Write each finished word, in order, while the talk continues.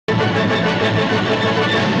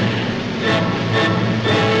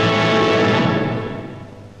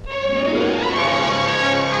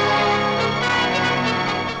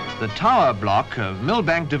tower block of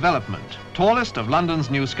Millbank Development, tallest of London's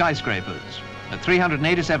new skyscrapers. At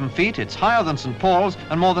 387 feet, it's higher than St. Paul's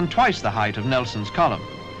and more than twice the height of Nelson's Column.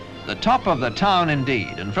 The top of the town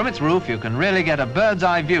indeed, and from its roof you can really get a bird's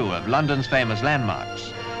eye view of London's famous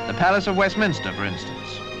landmarks. The Palace of Westminster, for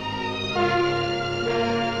instance.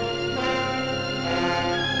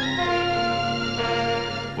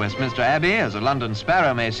 Westminster Abbey, as a London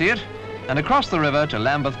sparrow may see it, and across the river to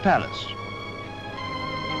Lambeth Palace.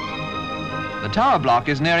 The tower block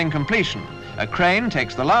is nearing completion. A crane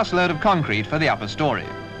takes the last load of concrete for the upper story.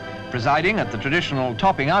 Presiding at the traditional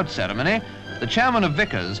topping out ceremony, the Chairman of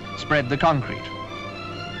Vickers spread the concrete.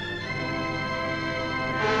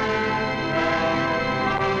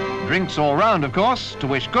 Drinks all round, of course, to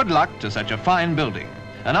wish good luck to such a fine building.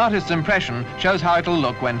 An artist's impression shows how it'll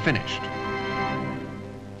look when finished.